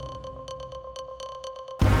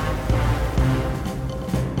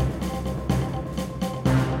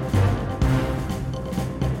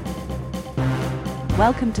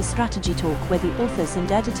Welcome to Strategy Talk, where the authors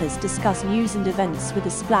and editors discuss news and events with a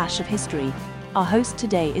splash of history. Our host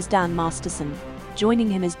today is Dan Masterson. Joining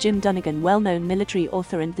him is Jim Dunnigan, well-known military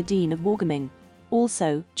author and the Dean of Wargaming.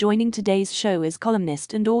 Also, joining today's show is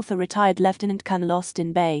columnist and author retired Lieutenant Colonel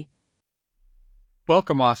Austin Bay.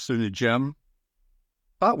 Welcome, Austin and Jim.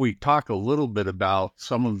 Thought we'd talk a little bit about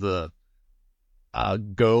some of the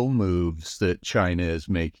go moves that China is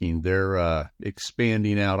making. They're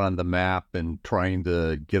expanding out on the map and trying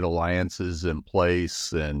to get alliances in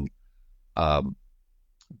place and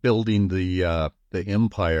building the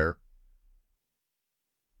empire.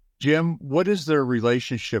 Jim, what is their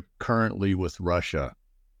relationship currently with Russia?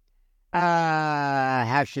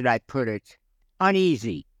 How should I put it?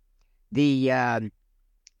 Uneasy. The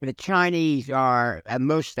Chinese are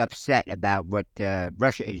most upset about what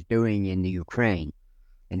Russia is doing in the Ukraine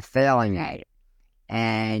and failing at it.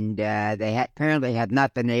 And they apparently have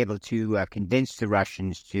not been able to convince the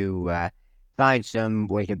Russians to find some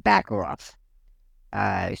way to back off.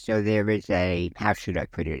 So there is how should I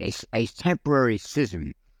put it, a temporary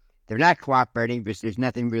schism. They're not cooperating because there's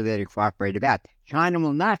nothing really to cooperate about. China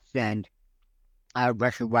will not send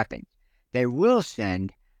Russia weapons. They will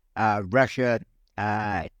send Russia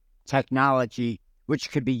technology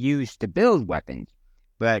which could be used to build weapons,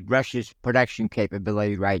 but Russia's production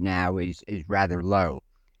capability right now is rather low.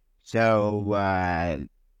 So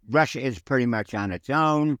Russia is pretty much on its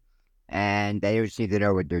own, and they don't seem to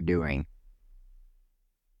know what they're doing.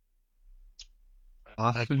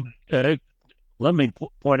 Let me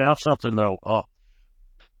point out something, though.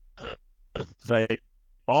 They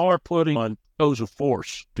are putting on shows of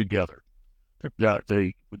force together.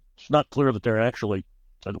 It's not clear that they're actually,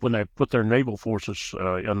 when they put their naval forces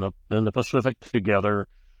in the Pacific together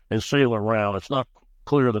and sail around, it's not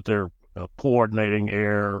clear that they're coordinating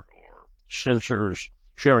air or sensors,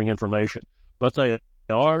 sharing information. But they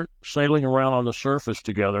are sailing around on the surface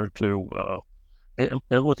together and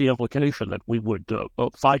with the implication that we would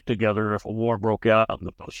fight together if a war broke out in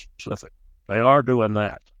the Pacific. They are doing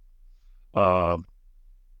that. And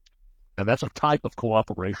that's a type of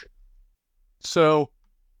cooperation. So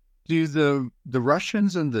do the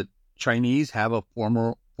Russians and the Chinese have a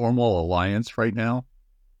formal alliance right now?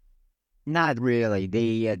 Not really.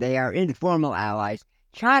 They are informal allies.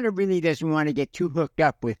 China really doesn't want to get too hooked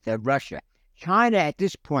up with Russia. China at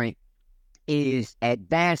this point is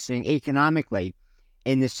advancing economically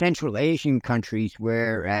in the Central Asian countries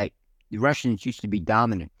where the Russians used to be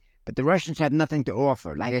dominant. But the Russians have nothing to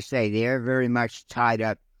offer. Like I say, they're very much tied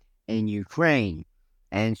up in Ukraine.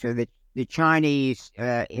 And so the Chinese,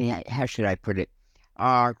 how should I put it,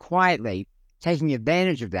 are quietly taking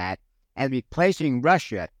advantage of that and replacing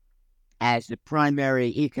Russia as the primary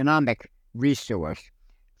economic resource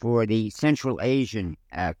for the Central Asian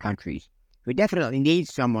countries. We definitely need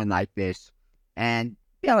someone like this, and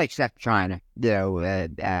they'll accept China, if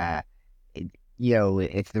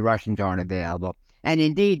the Russians aren't available. And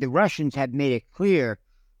indeed, the Russians have made it clear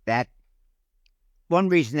that one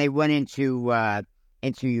reason they went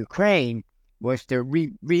into Ukraine was to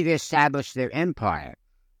reestablish their empire.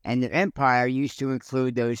 And their empire used to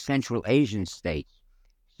include those Central Asian states.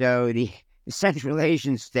 So the Central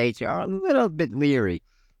Asian states are a little bit leery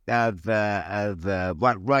of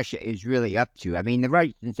what Russia is really up to. I mean, the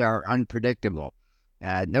Russians are unpredictable.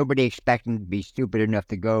 Nobody expects them to be stupid enough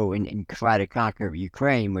to go and try to conquer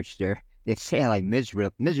Ukraine, which they're failing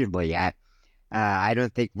miserably at. I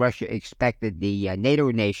don't think Russia expected the NATO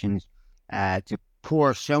nations to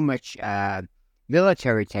pour so much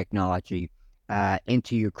military technology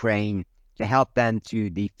into Ukraine to help them to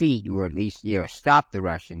defeat or at least stop the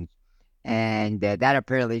Russians. And that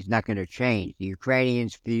apparently is not going to change. The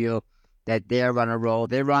Ukrainians feel that they're on a roll.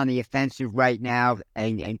 They're on the offensive right now,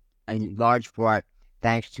 and in large part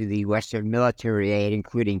thanks to the Western military aid,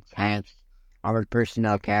 including tanks, armored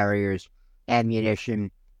personnel carriers,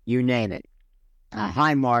 ammunition, you name it.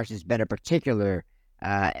 HIMARS has been a particular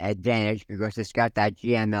advantage because it's got that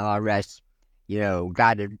GMLRS,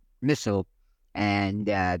 guided missile, and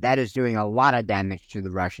that is doing a lot of damage to the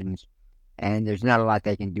Russians, and there's not a lot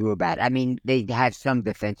they can do about it. I mean, they have some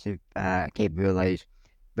defensive capabilities,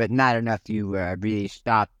 but not enough to really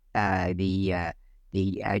stop the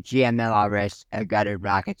GMLRS guided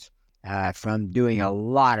rockets from doing a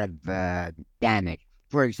lot of damage.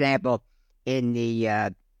 For example, in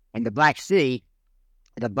the Black Sea,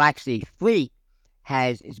 the Black Sea fleet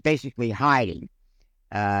is basically hiding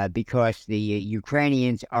because the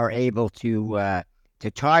Ukrainians are able to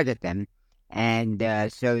target them, and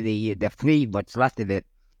so the fleet, what's left of it,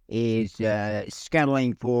 is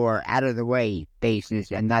scuttling for out of the way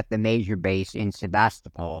bases and not the major base in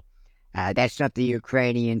Sebastopol. That's something the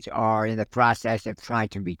Ukrainians are in the process of trying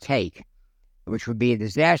to retake, which would be a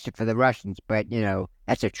disaster for the Russians, but,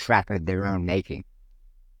 that's a trap of their own making.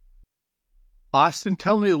 Austin,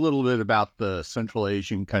 tell me a little bit about the Central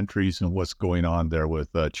Asian countries and what's going on there with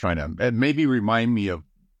China, and maybe remind me of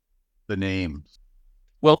the names.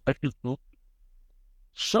 Well,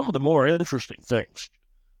 some of the more interesting things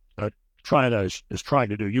China is trying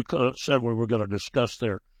to do. You could have said we were going to discuss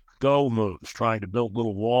their go moves, trying to build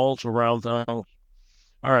little walls around them. All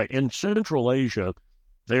right, in Central Asia,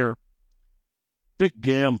 their big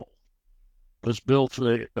gamble is built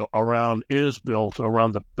around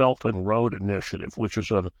the Belt and Road Initiative, which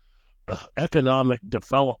is an economic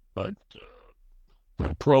development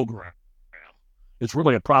program. It's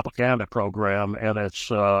really a propaganda program, and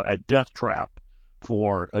it's a death trap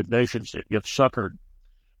for nations that get suckered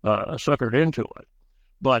into it.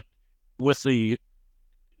 But with the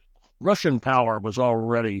Russian power was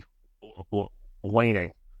already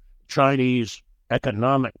waning, Chinese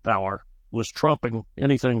economic power was trumping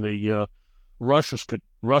anything the Russians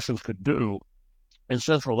could do in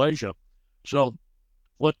Central Asia. So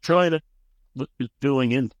what China is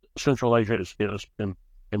doing in Central Asia is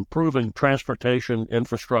improving transportation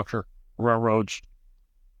infrastructure, railroads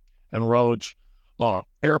and roads,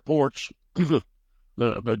 airports.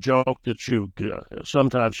 The joke that you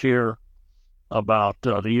sometimes hear about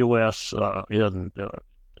the U.S. In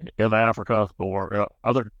Africa or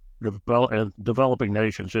other developing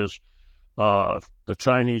nations is the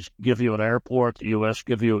Chinese give you an airport, the U.S.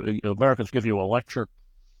 Americans give you a lecture.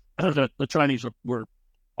 The Chinese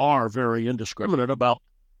are very indiscriminate about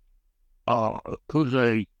who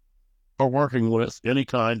they are working with, any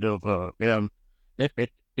kind of and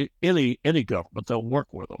any government. They'll work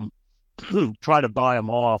with them, try to buy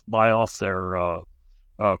off their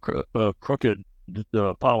crooked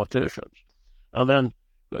politicians, and then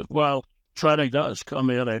while China does come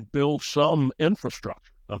in and build some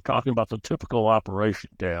infrastructure. I'm talking about the typical operation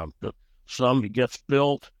dam. Some gets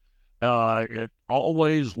built. It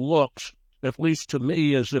always looks, at least to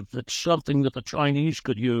me, as if it's something that the Chinese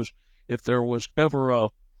could use if there was ever a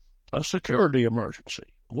security emergency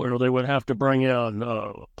where they would have to bring in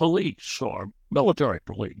police or military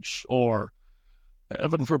police or,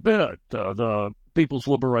 heaven forbid, the People's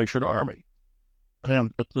Liberation Army.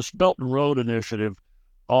 And this Belt and Road Initiative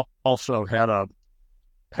also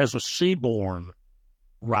has a seaborne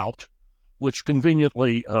route, which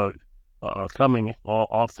conveniently coming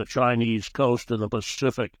off the Chinese coast in the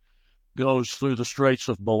Pacific goes through the Straits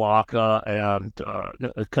of Malacca and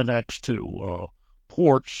connects to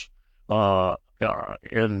ports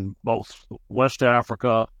in both West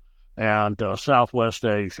Africa and Southwest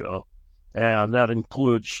Asia, and that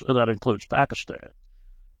includes Pakistan.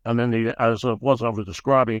 And then, as I was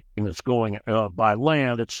describing, it's going by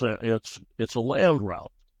land. It's a land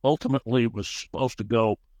route. Ultimately, it was supposed to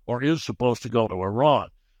go, or is supposed to go, to Iran.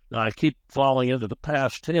 Now, I keep falling into the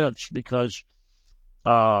past tense because,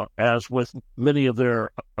 as with many of their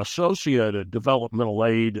associated developmental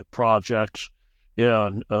aid projects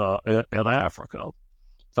in Africa,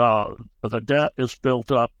 the debt is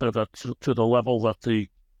built up to the level that the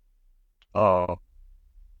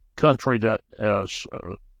country that has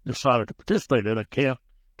decided to participate in it can't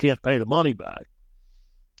pay the money back.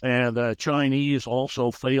 And the Chinese also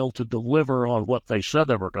failed to deliver on what they said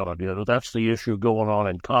they were going to do. That's the issue going on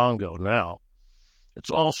in Congo now. It's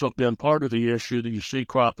also been part of the issue that you see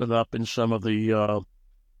cropping up in some of the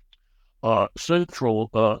Central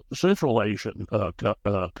Asian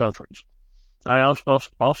countries. I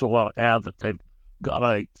also want to add that they've got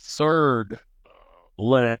a third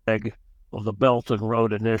leg of the Belt and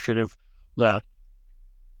Road Initiative that,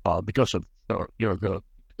 because of the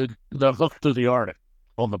hook to the Arctic,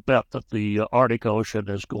 on the bet that the Arctic Ocean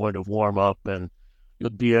is going to warm up, and you'll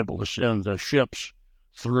be able to send the ships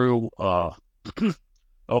through through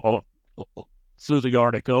the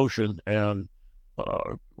Arctic Ocean and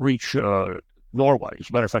reach Norway. As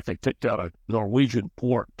a matter of fact, they picked out a Norwegian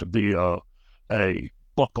port to be a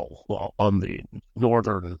buckle on the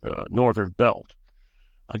northern belt.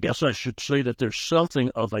 I guess I should say that there's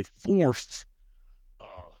something of a fourth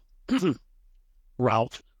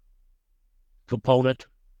route component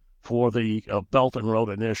for the Belt and Road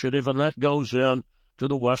Initiative, and that goes in to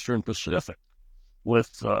the Western Pacific,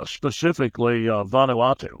 with specifically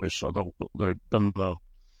Vanuatu is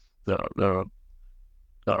the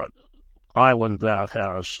island that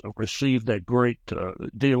has received a great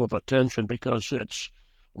deal of attention because it's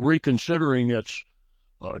reconsidering its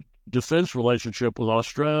defense relationship with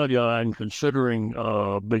Australia and considering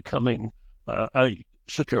becoming a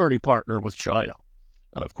security partner with China.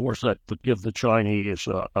 And of course, that would give the Chinese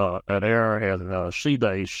an air and sea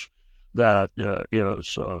base that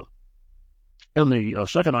is in the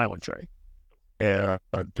second island chain, and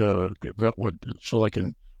that would so they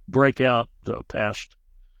can break out past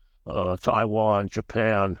Taiwan,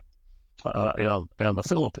 Japan, and the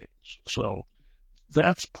Philippines. So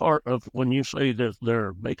that's part of when you say that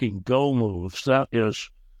they're making go moves. That is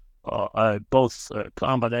both a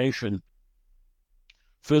combination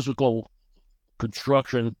physical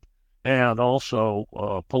construction and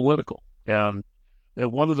also political. And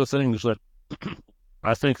one of the things that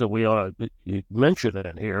I think that we ought to mention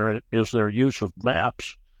in here is their use of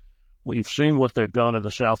maps. We've seen what they've done in the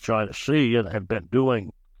South China Sea and have been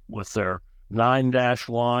doing with their 9-dash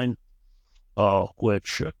line,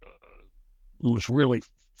 which was really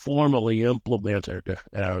formally implemented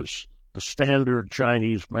as the standard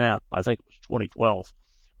Chinese map. I think it was 2012,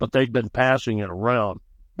 but they'd been passing it around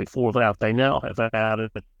before that. They now have added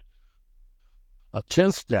a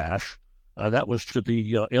 10th dash. That was to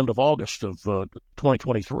the end of August of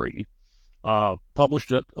 2023,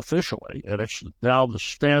 published it officially, and it's now the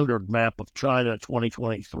standard map of China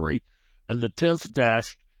 2023. And the 10th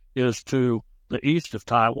dash is to the east of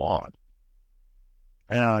Taiwan.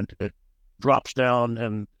 And it drops down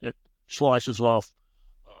and it slices off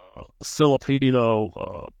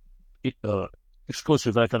Filipino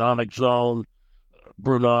exclusive economic zone,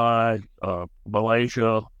 Brunei,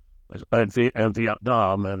 Malaysia, and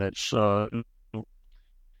Vietnam, and it's and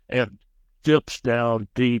dips down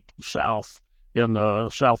deep south in the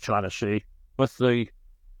South China Sea with the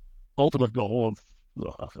ultimate goal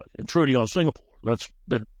of intruding on Singapore. That's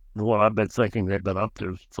been what I've been thinking they've been up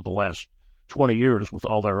to for the last 20 years with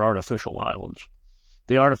all their artificial islands.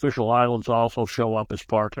 The artificial islands also show up as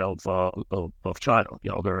part of China.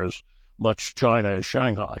 There is much China as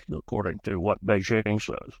Shanghai, according to what Beijing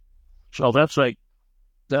says. So that's a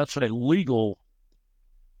legal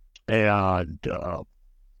and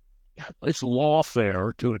it's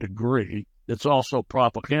lawfare to a degree. It's also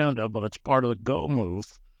propaganda, but it's part of the go move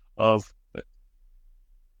of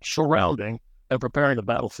surrounding and preparing the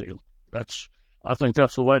battlefield. I think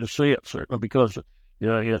that's the way to see it, certainly, because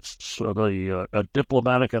it's a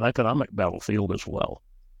diplomatic and economic battlefield as well.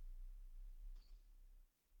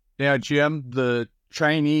 Now, Jim, the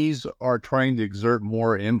Chinese are trying to exert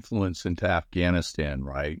more influence into Afghanistan,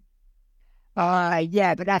 right?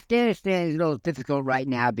 Yeah, but Afghanistan is a little difficult right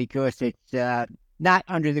now because it's not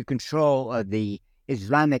under the control of the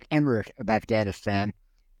Islamic Emirate of Afghanistan,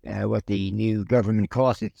 what the new government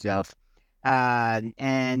calls itself.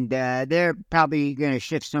 And they're probably going to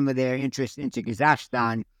shift some of their interest into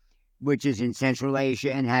Kazakhstan, which is in Central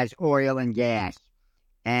Asia and has oil and gas.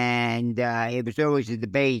 And it was always a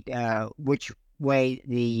debate which way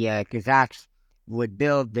the Kazakhs would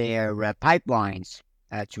build their pipelines,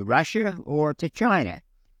 to Russia or to China.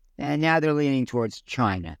 And now they're leaning towards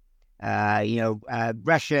China.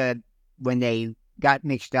 Russia, when they got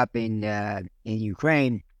mixed up in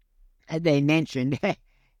Ukraine, they mentioned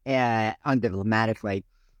undiplomatically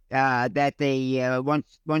that they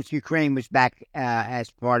once Ukraine was back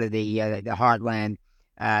as part of the heartland,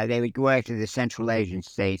 they would go after the Central Asian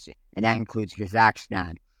states, and that includes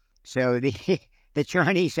Kazakhstan. So the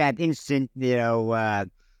Chinese have instant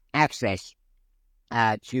access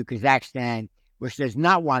to Kazakhstan, which does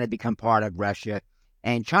not want to become part of Russia,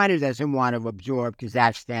 and China doesn't want to absorb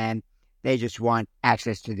Kazakhstan. They just want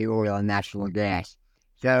access to the oil and natural gas.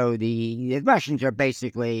 So the Russians are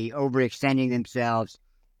basically overextending themselves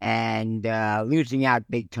and losing out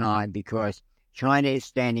big time because China is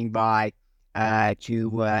standing by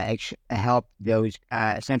to help those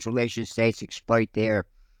Central Asian states exploit their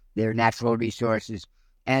natural resources.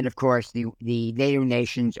 And, of course, the NATO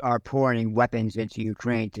nations are pouring weapons into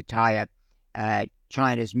Ukraine to tie up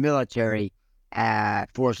China's military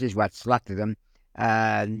forces, what's left of them.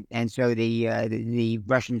 And so the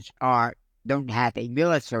Russians don't have a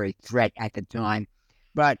military threat at the time.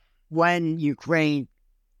 But when the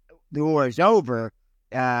war is over,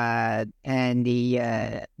 and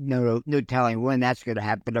no telling when that's going to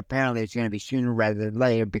happen, but apparently it's going to be sooner rather than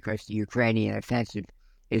later because the Ukrainian offensive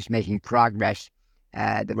is making progress.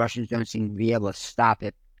 The Russians don't seem to be able to stop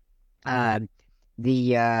it. The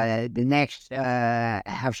next,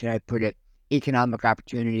 how should I put it, economic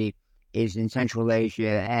opportunity is in Central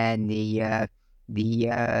Asia, and the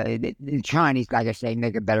Chinese, like I say,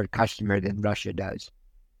 make a better customer than Russia does.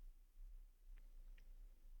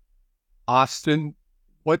 Austin,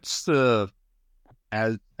 what's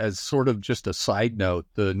as sort of just a side note,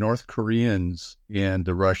 the North Koreans and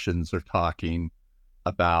the Russians are talking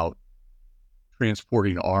about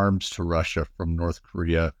transporting arms to Russia from North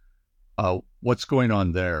Korea. What's going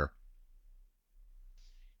on there?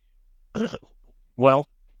 Well,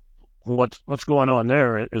 what's going on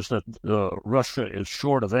there is that Russia is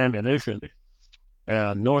short of ammunition,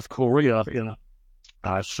 and North Korea,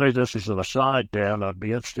 I say this as an aside, Dan, I'd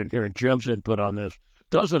be interested in hearing Jim's input on this,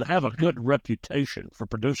 doesn't have a good reputation for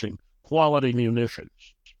producing quality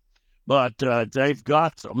munitions. But they've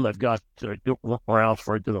got them. They've got rounds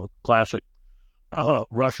for classic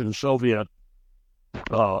Russian-Soviet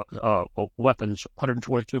weapons,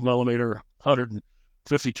 122 millimeter,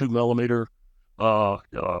 152 millimeter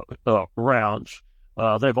rounds.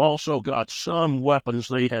 They've also got some weapons.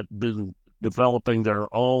 They had been developing their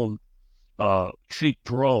own cheap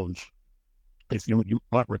drones. If you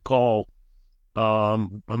might recall,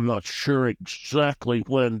 I'm not sure exactly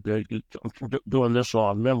when. I'm doing this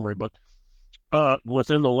on memory, but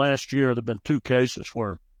within the last year, there have been 2 cases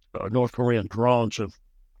where North Korean drones have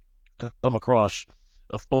come across,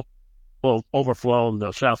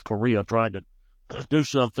 overflown South Korea, trying to do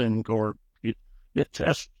something or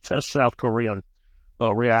test South Korean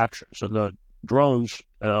reactions. And the drones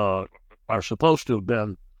are supposed to have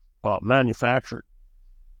been manufactured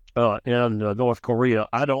in North Korea.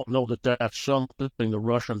 I don't know that that's something the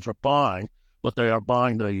Russians are buying, but they are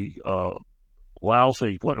buying the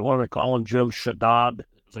lousy, what do they call them, Jim? Shaddad?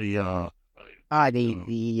 The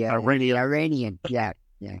Iranian, yeah.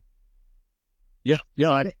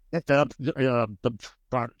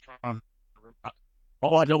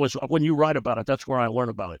 All I know is when you write about it, that's where I learn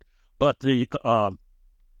about it. But I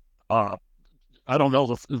don't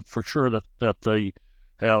know for sure that the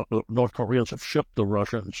North Koreans have shipped the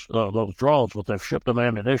Russians those drones, but they've shipped them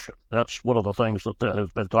ammunition. That's one of the things that has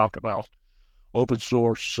been talked about. Open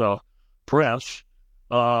source press.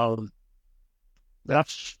 That's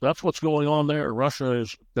what's going on there. Russia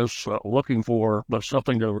is looking for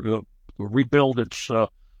something to rebuild its the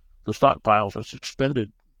stockpiles that's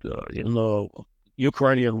expended in the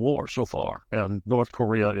Ukrainian war so far, and North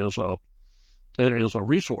Korea is a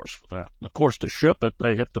resource for that. And of course, to ship it,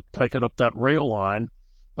 they have to take it up that rail line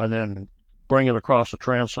and then bring it across the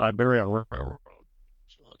Trans-Siberian Railroad.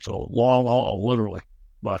 It's a long haul, literally,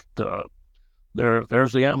 but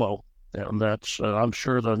there's the ammo, and that's I'm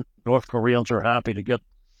sure the North Koreans are happy to get,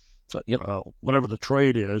 whatever the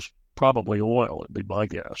trade is, probably oil would be my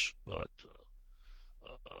guess, but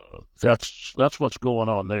that's what's going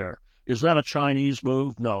on there. Is that a Chinese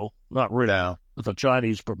move? No, not really. No. The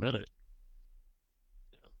Chinese permit it.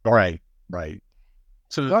 Right.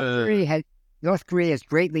 So North Korea has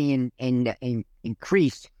greatly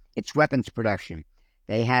increased its weapons production.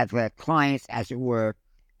 They have clients, as it were,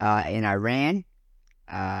 in Iran,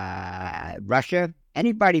 Russia,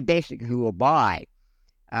 anybody basically who will buy.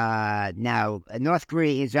 Now, North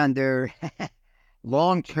Korea is under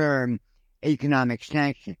long-term economic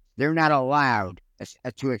sanctions. They're not allowed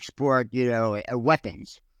to export,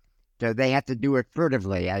 weapons. So they have to do it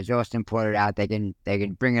furtively. As Austin pointed out, they can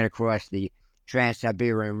bring it across the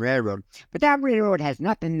Trans-Siberian Railroad. But that railroad has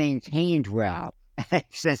not been maintained well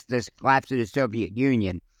since the collapse of the Soviet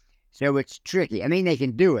Union. So it's tricky. I mean, they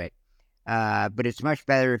can do it, but it's much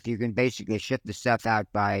better if you can basically ship the stuff out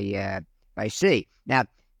by sea. Now,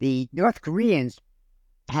 the North Koreans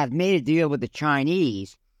have made a deal with the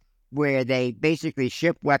Chinese where they basically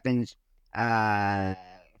ship weapons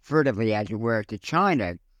furtively, as it were, to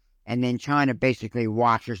China, and then China basically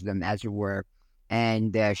washes them, as it were,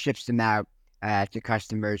 and ships them out to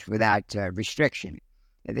customers without restriction.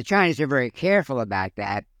 The Chinese are very careful about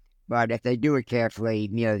that, but if they do it carefully,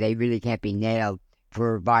 they really can't be nailed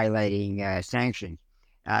for violating sanctions.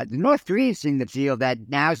 The North Koreans seem to feel that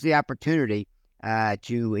now's the opportunity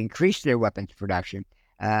to increase their weapons production.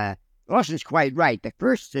 Austin's quite right. The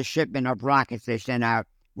first shipment of rockets they sent out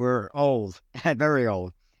were old, very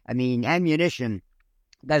old. I mean, ammunition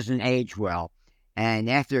doesn't age well. And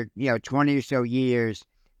after, 20 or so years,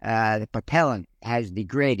 the propellant has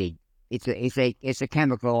degraded. It's a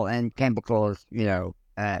chemical, and chemicals,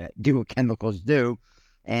 do what chemicals do.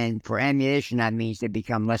 And for ammunition, that means they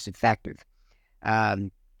become less effective.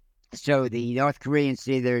 So the North Koreans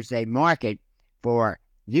see there's a market for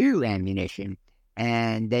new ammunition,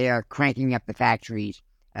 and they are cranking up the factories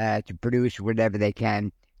to produce whatever they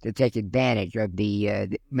can to take advantage of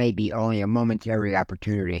the maybe only a momentary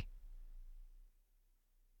opportunity.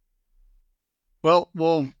 Well,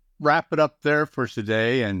 we'll wrap it up there for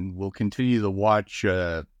today, and we'll continue to watch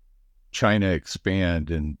China expand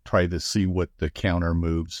and try to see what the counter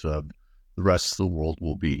moves of the rest of the world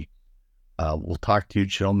will be. We'll talk to you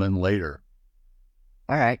gentlemen later.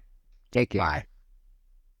 All right. Take care.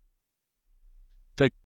 Bye.